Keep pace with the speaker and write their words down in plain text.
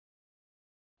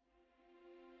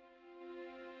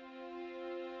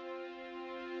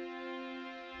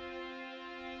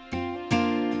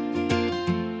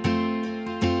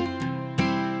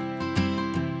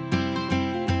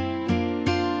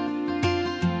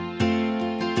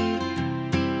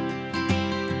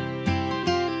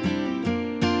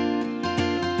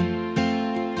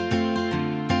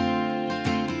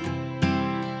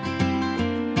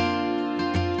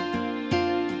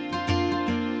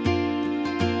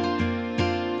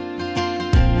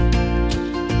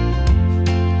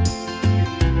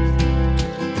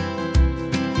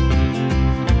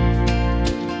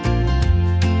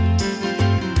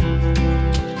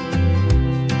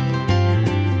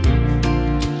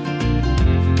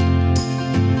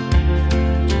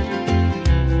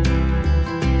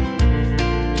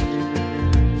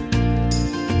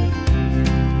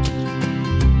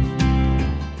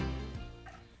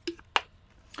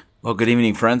Well, good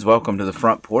evening, friends. Welcome to the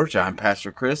front porch. I'm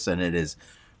Pastor Chris, and it is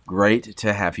great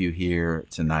to have you here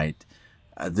tonight,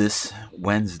 this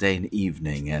Wednesday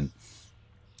evening. And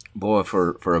boy,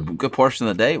 for a good portion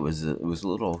of the day, it was a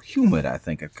little humid. I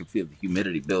think I could feel the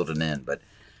humidity building in, but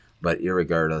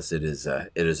irregardless, it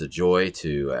is a joy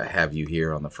to have you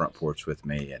here on the front porch with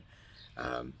me.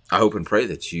 And I hope and pray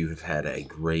that you have had a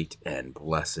great and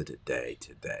blessed day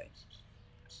today.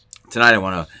 Tonight, I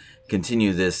want to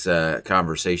continue this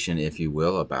conversation, if you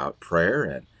will, about prayer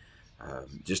and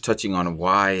just touching on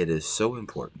why it is so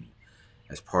important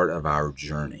as part of our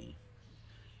journey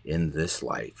in this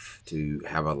life to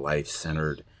have a life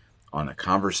centered on a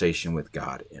conversation with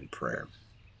God in prayer.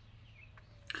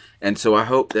 And so I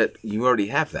hope that you already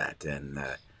have that, and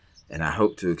I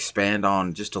hope to expand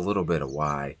on just a little bit of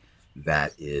why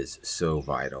that is so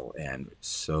vital and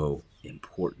so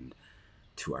important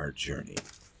to our journey.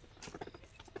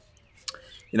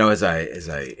 As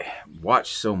I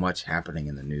watch so much happening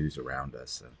in the news around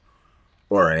us,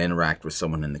 or I interact with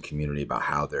someone in the community about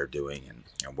how they're doing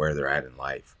and where they're at in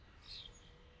life,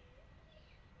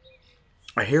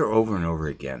 I hear over and over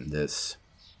again this,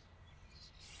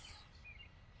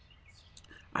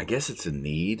 I guess it's a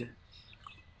need,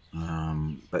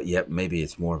 but yet maybe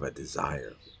it's more of a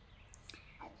desire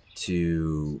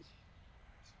to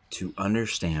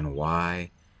understand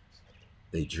why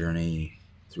they journey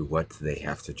through what they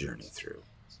have to journey through.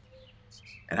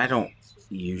 And I don't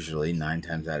usually 9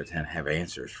 times out of 10 have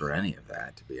answers for any of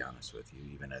that, to be honest with you,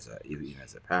 even as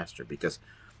a pastor, because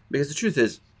the truth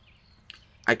is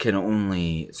I can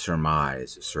only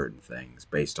surmise certain things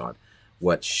based on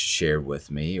what's shared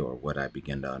with me or what I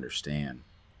begin to understand.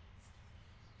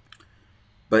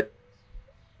 But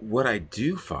what I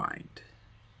do find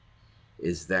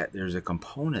is that there's a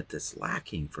component that's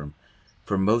lacking from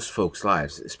most folks'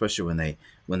 lives, especially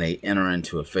when they enter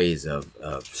into a phase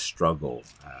of struggle,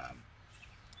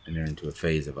 enter into a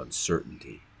phase of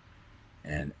uncertainty,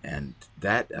 and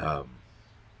that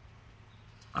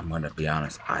I'm going to be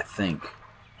honest, I think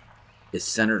is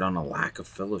centered on a lack of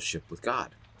fellowship with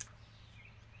God.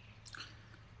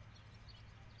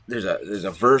 There's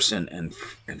a verse in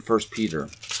First Peter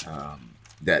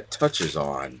that touches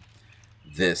on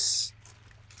this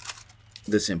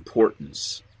this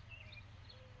importance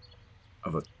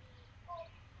of a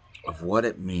of what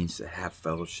it means to have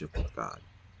fellowship with God,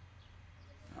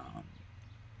 um,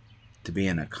 to be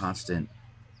in a constant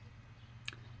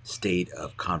state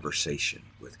of conversation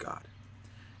with God,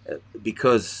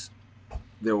 because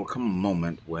there will come a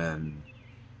moment when,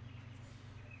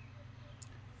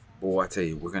 boy, I tell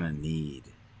you, we're gonna need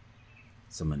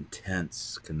some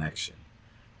intense connection.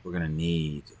 We're gonna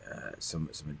need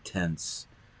some intense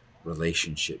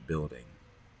relationship building,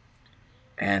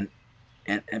 and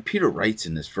and Peter writes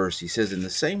in this verse, he says, in the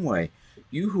same way,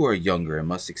 you who are younger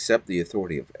must accept the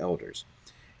authority of elders,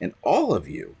 and all of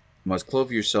you must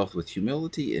clothe yourself with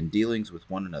humility in dealings with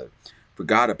one another. For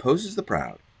God opposes the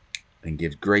proud and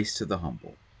gives grace to the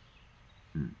humble.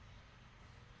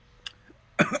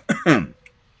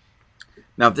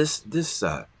 Now, this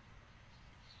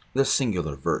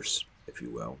singular verse, if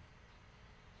you will,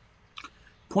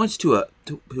 points to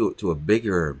a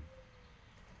bigger,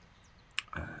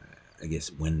 I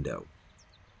guess, window,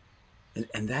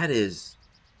 and that is,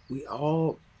 we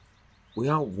all we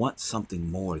all want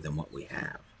something more than what we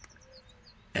have,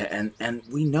 and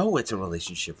we know it's a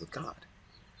relationship with God.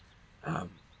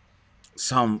 Um,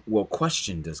 some will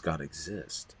question, does God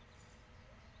exist?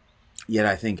 Yet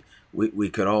I think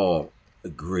we could all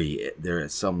agree there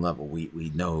at some level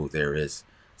we know there is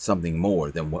something more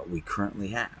than what we currently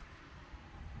have.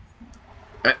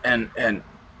 And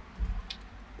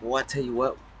well, I tell you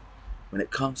what, when it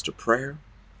comes to prayer,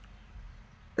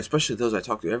 especially those I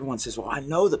talk to, everyone says, well, I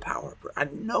know the power of prayer. I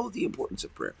know the importance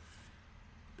of prayer.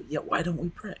 But yet, why don't we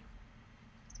pray?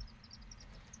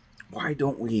 Why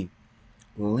don't we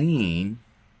lean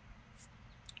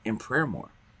in prayer more?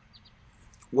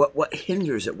 What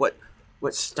hinders it? What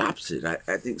stops it?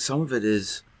 I think some of it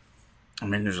is, I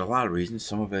mean, there's a lot of reasons.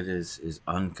 Some of it is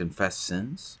unconfessed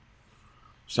sins.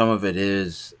 Some of it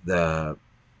is the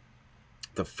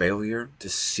failure to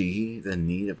see the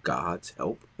need of God's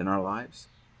help in our lives.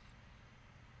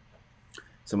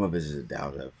 Some of it is a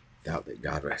doubt that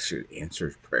God actually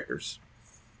answers prayers.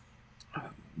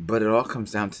 But it all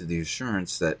comes down to the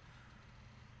assurance that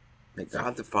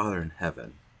God the Father in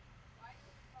heaven,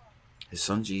 His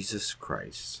Son Jesus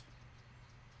Christ,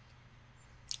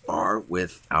 are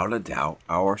without a doubt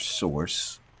our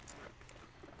source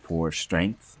for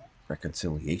strength,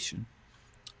 reconciliation,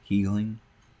 healing,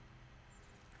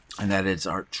 and that it's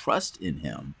our trust in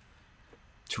Him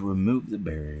to remove the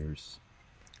barriers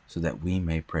so that we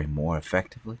may pray more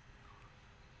effectively,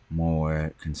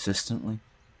 more consistently.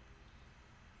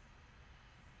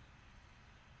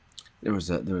 There was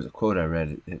a quote I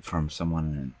read it from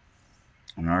someone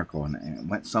in an article, and it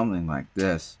went something like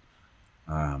this: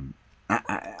 I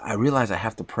realize I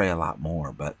have to pray a lot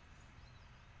more, but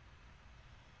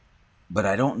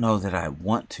I don't know that I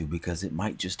want to because it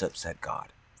might just upset God.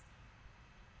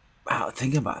 Wow,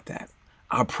 think about that.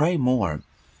 I'll pray more,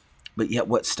 but yet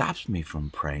what stops me from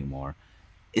praying more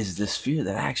is this fear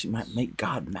that I actually might make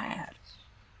God mad.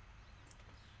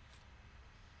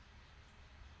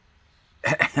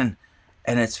 And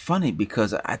and it's funny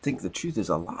because I think the truth is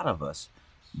a lot of us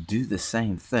do the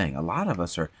same thing. A lot of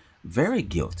us are very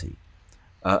guilty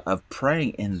of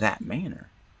praying in that manner.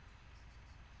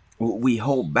 We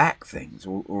hold back things,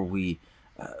 or we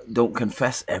don't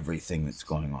confess everything that's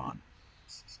going on.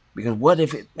 Because what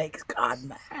if it makes God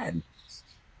mad?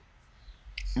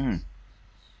 Mm.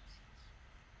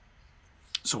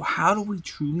 So, how do we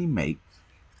truly make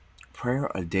prayer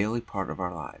a daily part of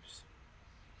our lives?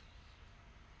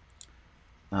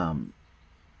 Um,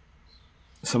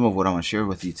 some of what I want to share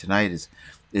with you tonight is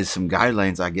some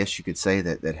guidelines, I guess you could say,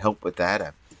 that help with that.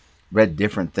 I've read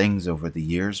different things over the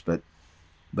years, but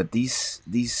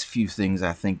these few things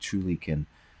I think truly can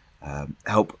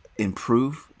help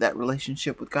improve that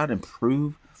relationship with God,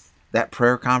 improve that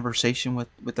prayer conversation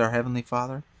with our Heavenly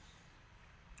Father.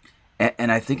 And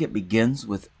I think it begins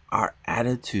with our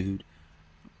attitude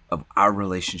of our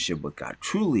relationship with God.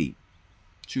 Truly,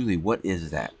 what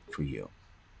is that for you?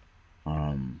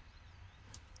 Um,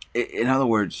 in other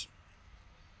words,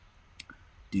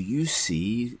 do you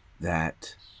see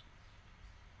that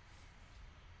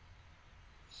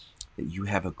you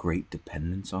have a great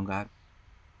dependence on God?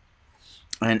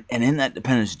 And in that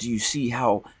dependence, do you see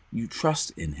how you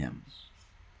trust in Him?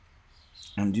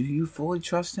 And do you fully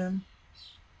trust Him,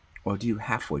 or do you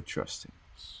halfway trust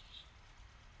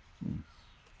Him?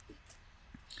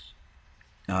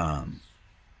 Um,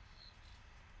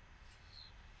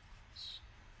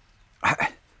 I,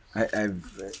 I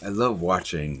love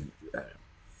watching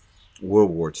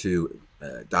World War II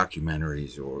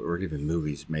documentaries or even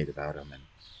movies made about them, and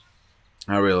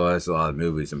I realize a lot of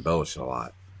movies embellish a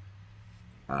lot.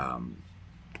 Um,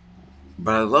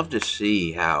 but I love to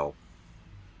see how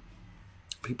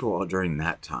people during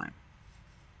that time,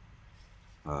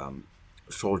 um,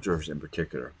 soldiers in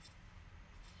particular,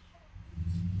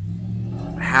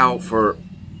 how for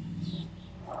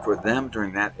them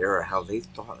during that era, how they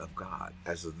thought of God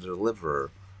as a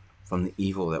deliverer from the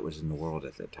evil that was in the world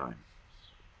at that time.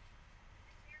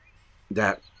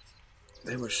 That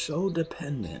they were so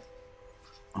dependent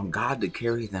on God to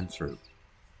carry them through.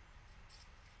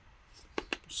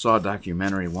 Saw a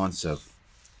documentary once and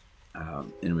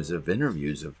it was of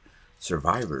interviews of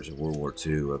survivors of World War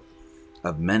II,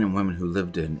 of men and women who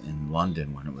lived in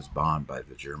London when it was bombed by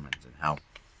the Germans, and how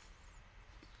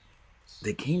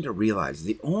they came to realize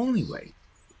the only way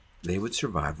they would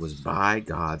survive was by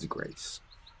God's grace.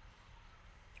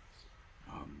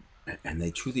 And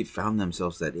they truly found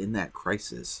themselves that in that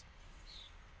crisis,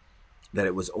 that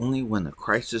it was only when the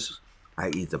crisis,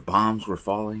 i.e., the bombs were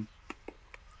falling,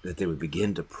 that they would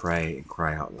begin to pray and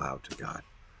cry out loud to God.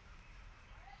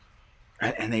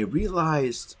 And they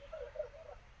realized,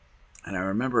 and I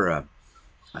remember a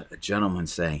gentleman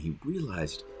saying he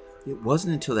realized it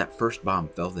wasn't until that first bomb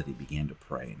fell that he began to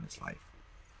pray in his life.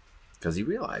 Because he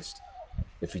realized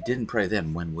if he didn't pray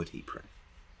then, when would he pray?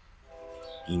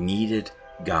 He needed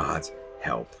God's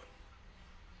help.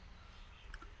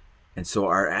 And so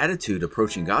our attitude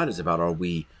approaching God is about, are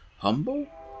we humble?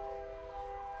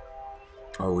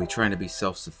 Are we trying to be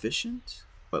self-sufficient?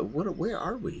 But where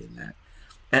are we in that?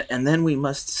 And then we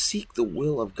must seek the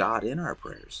will of God in our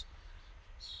prayers.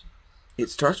 It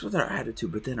starts with our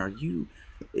attitude, but then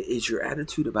is your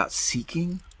attitude about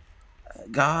seeking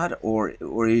God,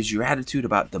 or is your attitude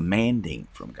about demanding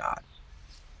from God?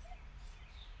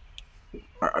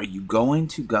 Are you going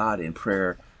to God in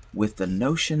prayer with the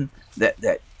notion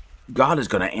that God is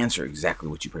going to answer exactly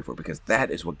what you pray for, because that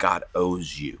is what God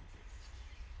owes you.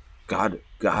 God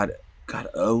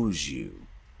owes you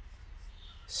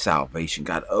salvation.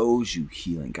 God owes you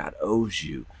healing. God owes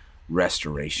you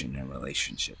restoration in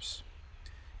relationships.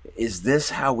 Is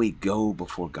this how we go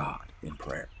before God in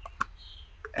prayer?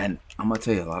 And I'm going to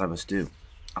tell you, a lot of us do.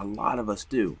 A lot of us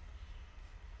do.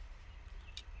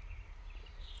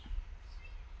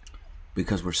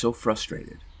 Because we're so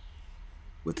frustrated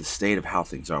with the state of how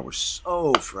things are. We're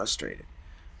so frustrated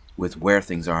with where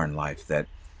things are in life that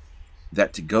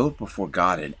to go before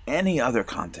God in any other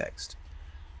context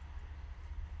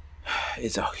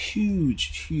is a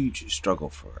huge, huge struggle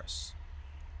for us.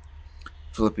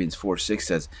 Philippians 4:6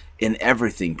 says, in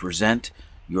everything present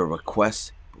your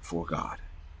requests before God.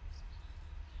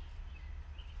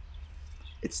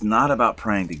 It's not about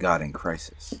praying to God in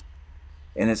crisis.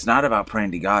 And it's not about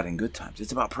praying to God in good times.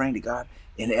 It's about praying to God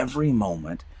in every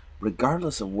moment,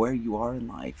 regardless of where you are in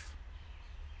life.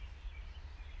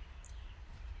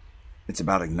 It's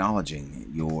about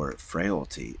acknowledging your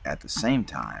frailty at the same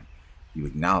time you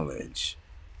acknowledge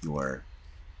your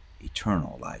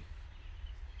eternal life.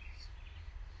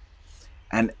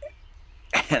 And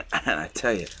I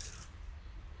tell you,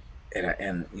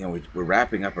 we're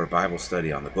wrapping up our Bible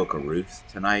study on the book of Ruth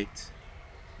tonight,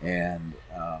 and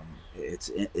it's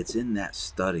in that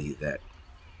study that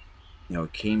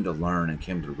came to learn and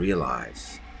came to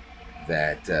realize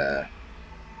that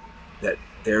that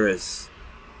there is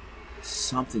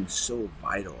something so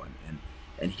vital,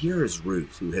 and here is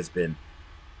Ruth,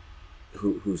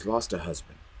 who's lost a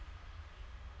husband,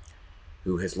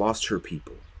 who has lost her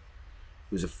people,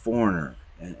 who's a foreigner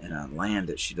in a land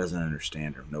that she doesn't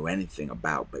understand or know anything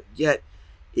about, but yet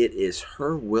it is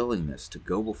her willingness to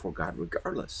go before God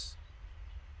regardless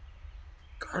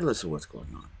of what's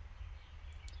going on,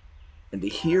 and to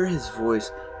hear his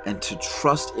voice and to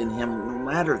trust in him no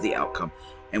matter the outcome.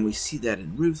 And we see that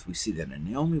in Ruth, we see that in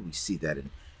Naomi, we see that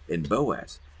in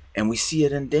Boaz, and we see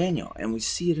it in Daniel, and we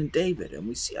see it in David, and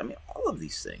we see, all of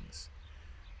these things.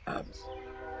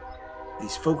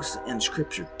 These folks in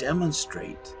Scripture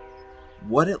demonstrate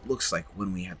what it looks like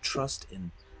when we have trust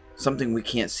in something we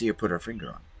can't see or put our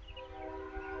finger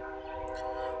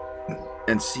on.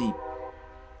 And see,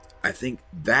 I think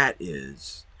that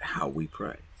is how we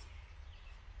pray.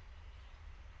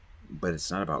 But it's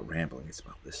not about rambling, it's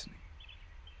about listening.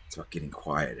 It's about getting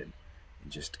quiet and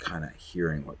just kind of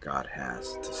hearing what God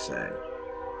has to say.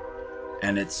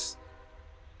 And I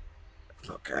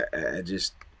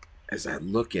just, as I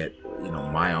look at,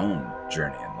 my own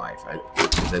journey in life,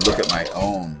 as I look at my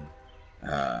own,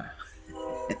 gotta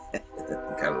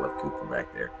love Cooper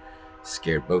back there.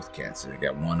 Scared both cats. So I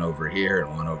got one over here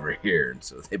and one over here, and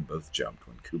so they both jumped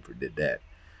when Cooper did that.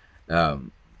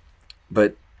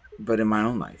 But in my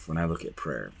own life, when I look at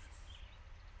prayer,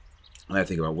 and I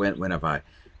think about when have I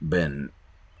been,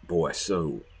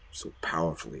 so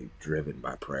powerfully driven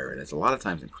by prayer, and it's a lot of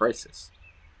times in crisis.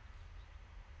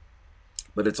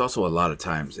 But it's also a lot of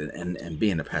times, and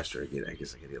being a pastor, I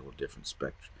guess I get a little different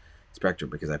spectrum,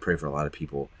 because I pray for a lot of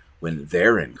people when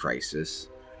they're in crisis.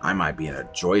 I might be in a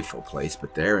joyful place,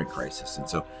 but they're in crisis, and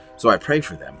so I pray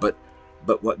for them. But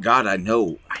what God I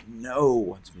know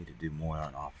wants me to do more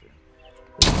on often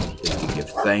is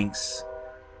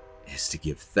to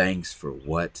give thanks, for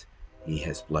what He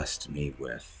has blessed me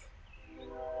with.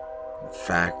 The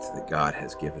fact that God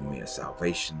has given me a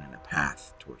salvation and a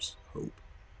path towards hope.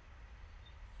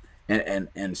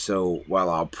 And so while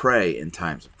I'll pray in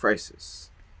times of crisis,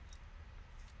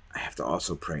 I have to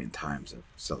also pray in times of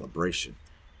celebration.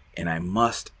 And I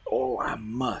must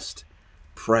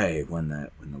pray when the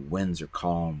winds are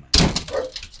calm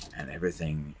and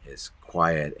everything is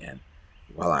quiet, and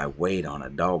while I wait on a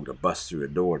dog to bust through a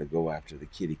door to go after the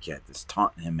kitty cat that's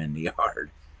taunting him in the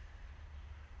yard.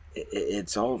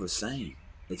 It's all the same.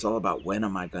 It's all about, when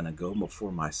am I going to go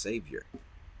before my Savior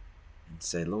and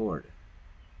say, Lord,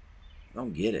 I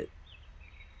don't get it.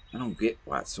 I don't get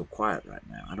why it's so quiet right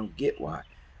now. I don't get why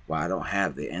I don't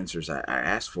have the answers I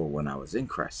asked for when I was in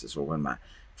crisis, or when my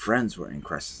friends were in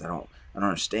crisis. I don't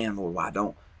understand, Lord, why I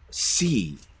don't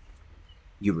see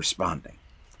you responding.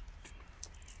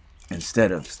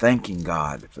 Instead of thanking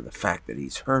God for the fact that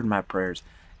He's heard my prayers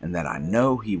and that I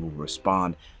know He will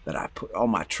respond, that I put all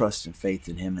my trust and faith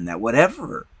in Him, and that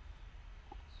whatever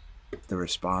the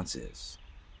response is,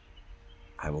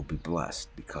 I will be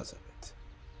blessed because of it.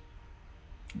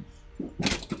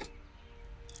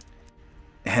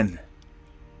 And,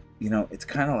 it's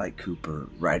kind of like Cooper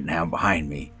right now behind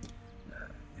me.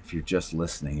 If you're just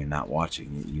listening and not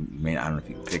watching, you may, I don't know if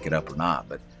you can pick it up or not,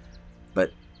 but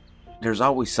there's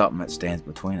always something that stands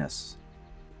between us.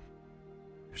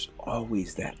 There's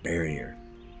always that barrier.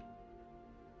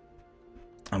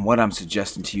 And what I'm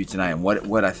suggesting to you tonight, and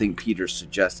what I think Peter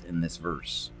suggests in this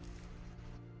verse,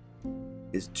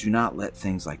 is do not let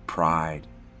things like pride,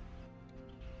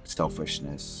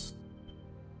 selfishness,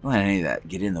 don't let any of that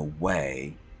get in the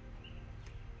way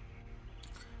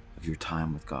of your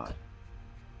time with God.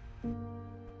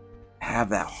 Have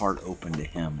that heart open to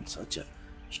Him in such a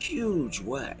huge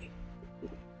way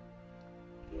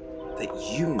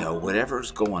that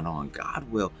whatever's going on,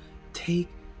 God will take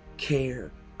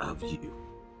care of you.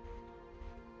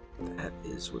 That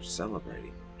is worth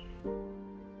celebrating.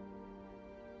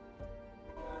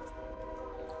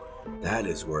 That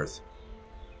is worth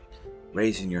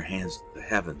raising your hands to the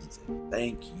heavens and saying,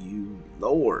 thank you,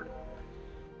 Lord,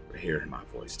 for hearing my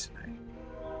voice tonight.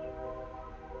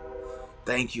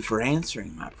 Thank you for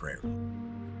answering my prayer.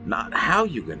 Not how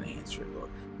you're going to answer it, Lord,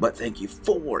 but thank you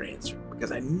for answering,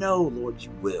 because I know, Lord,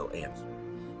 you will answer.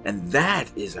 And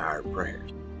that is our prayer.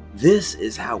 This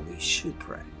is how we should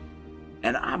pray.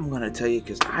 And I'm going to tell you,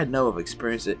 because I know I've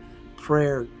experienced it,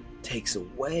 prayer takes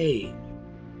away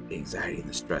the anxiety and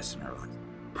the stress in our life.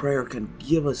 Prayer can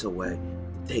give us a way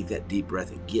to take that deep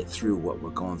breath and get through what we're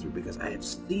going through, because I have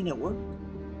seen it work.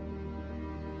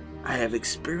 I have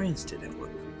experienced it at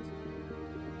work.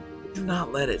 Do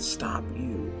not let it stop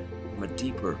you from a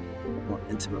deeper, more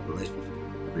intimate relationship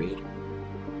with the Creator.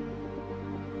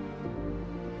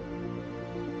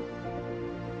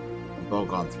 We've all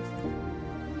gone through things.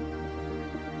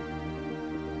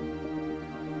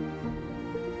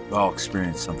 We've all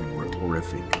experienced something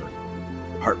horrific or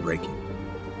heartbreaking.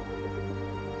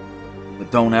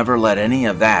 But don't ever let any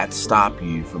of that stop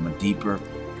you from a deeper,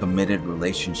 committed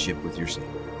relationship with your Savior.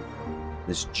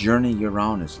 This journey you're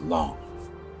on is long.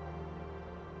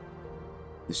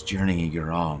 This journey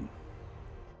you're on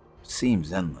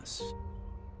seems endless.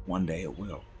 One day it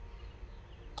will.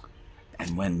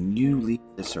 And when you leave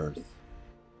this earth,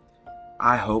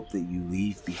 I hope that you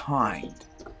leave behind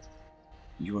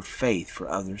your faith for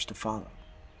others to follow.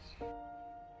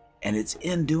 And it's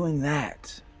in doing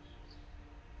that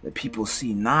that people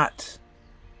see not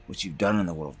what you've done in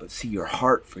the world, but see your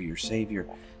heart for your Savior,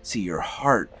 see your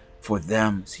heart for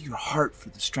them, see your heart for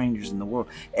the strangers in the world.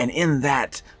 And in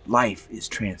that, life is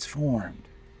transformed.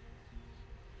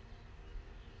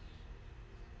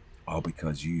 All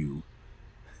because you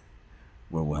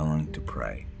were willing to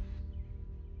pray.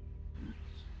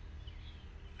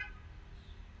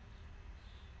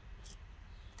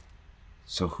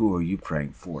 So who are you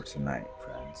praying for tonight,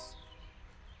 friends?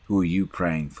 Who are you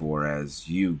praying for as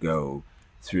you go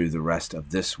through the rest of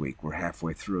this week? We're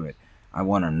halfway through it. I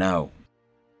want to know,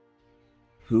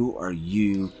 who are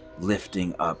you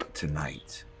lifting up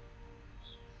tonight?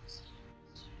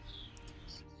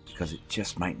 Because it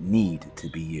just might need to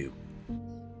be you.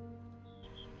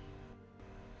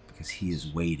 Because He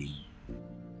is waiting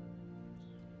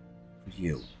for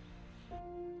you.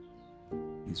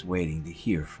 He's waiting to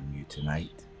hear from you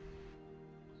tonight.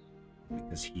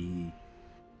 Because He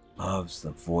loves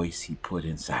the voice He put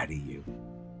inside of you.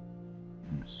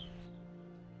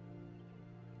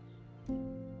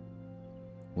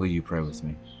 Will you pray with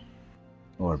me?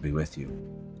 Lord be with you.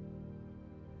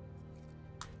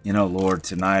 You know, Lord,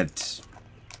 tonight,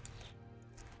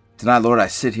 Lord, I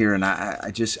sit here and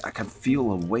I can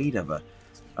feel a weight of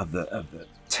the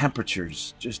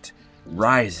temperatures just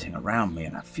rising around me,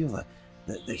 and I feel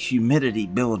the humidity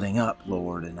building up,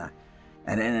 Lord,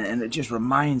 and it just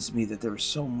reminds me that there is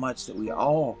so much that we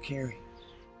all carry,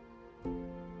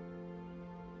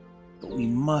 but we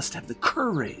must have the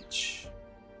courage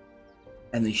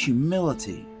and the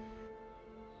humility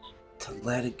to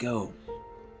let it go,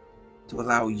 to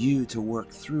allow you to work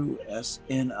through us,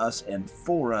 in us, and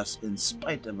for us, in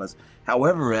spite of us.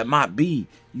 However it might be,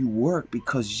 you work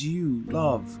because you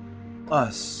love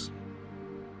us.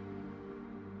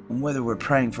 And whether we're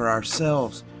praying for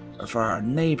ourselves, or for our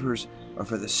neighbors, or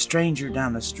for the stranger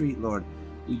down the street, Lord,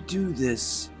 we do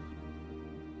this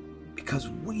because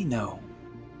we know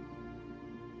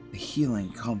the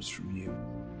healing comes from you.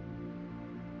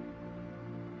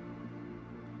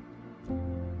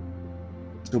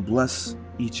 So bless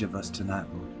each of us tonight,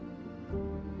 Lord.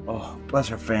 Oh,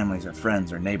 bless our families, our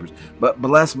friends, our neighbors, but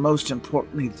bless most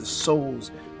importantly the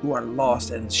souls who are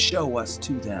lost, and show us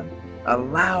to them.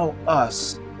 Allow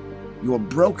us, your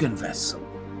broken vessel,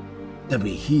 to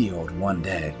be healed one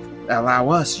day. Allow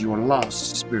us, your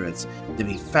lost spirits, to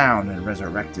be found and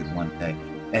resurrected one day.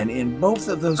 And in both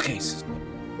of those cases,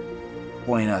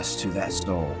 point us to that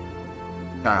soul,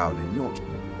 child in your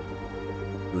kingdom,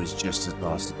 who is just as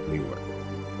lost as we were.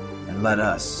 And let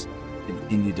us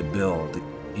continue to build the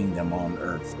kingdom on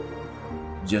earth,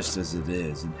 just as it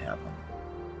is in heaven.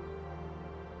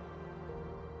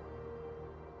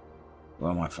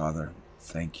 Well, my Father,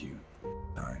 thank you.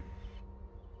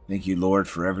 Thank you, Lord,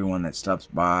 for everyone that stops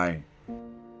by,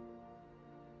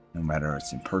 no matter if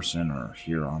it's in person or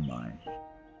here online.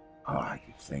 Oh, I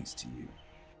give thanks to you.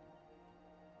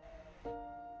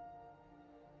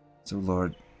 So,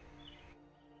 Lord,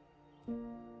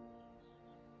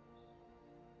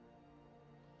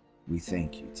 we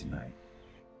thank you tonight.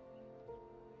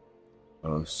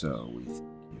 Oh, so we thank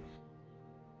you.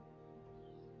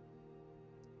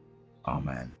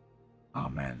 Amen.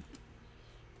 Amen.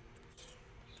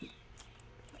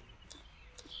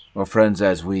 Well, friends,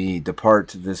 as we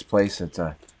depart this place, it's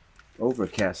a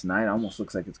overcast night. Almost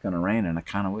looks like it's going to rain, and I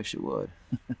kind of wish it would.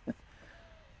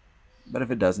 But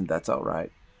if it doesn't, that's all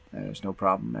right. There's no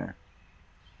problem there.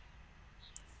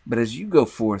 But as you go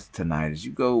forth tonight, as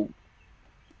you go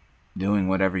doing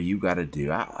whatever you got to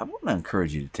do, I want to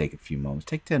encourage you to take a few moments.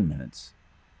 Take 10 minutes.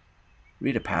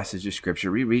 Read a passage of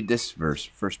Scripture. Reread this verse,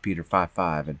 1 Peter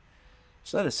 5:5, and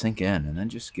just let it sink in. And then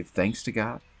just give thanks to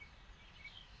God.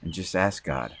 And just ask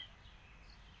God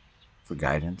for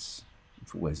guidance and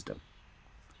for wisdom.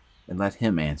 And let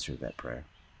Him answer that prayer.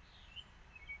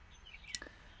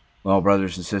 Well,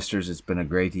 brothers and sisters, it's been a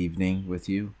great evening with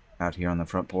you out here on the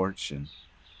front porch.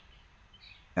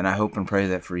 And I hope and pray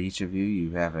that for each of you,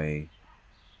 you have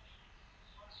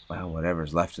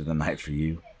whatever's left of the night for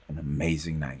you, an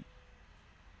amazing night.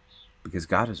 Because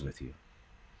God is with you.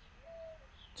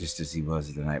 Just as He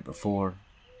was the night before,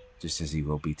 just as He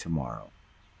will be tomorrow.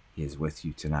 He is with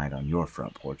you tonight on your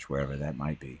front porch, wherever that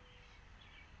might be.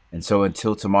 And so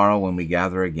until tomorrow, when we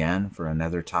gather again for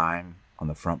another time on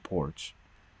the front porch,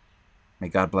 may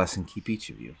God bless and keep each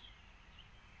of you.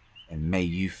 And may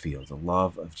you feel the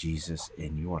love of Jesus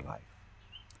in your life.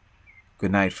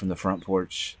 Good night from the front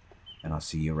porch, and I'll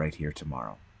see you right here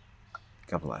tomorrow.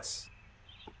 God bless.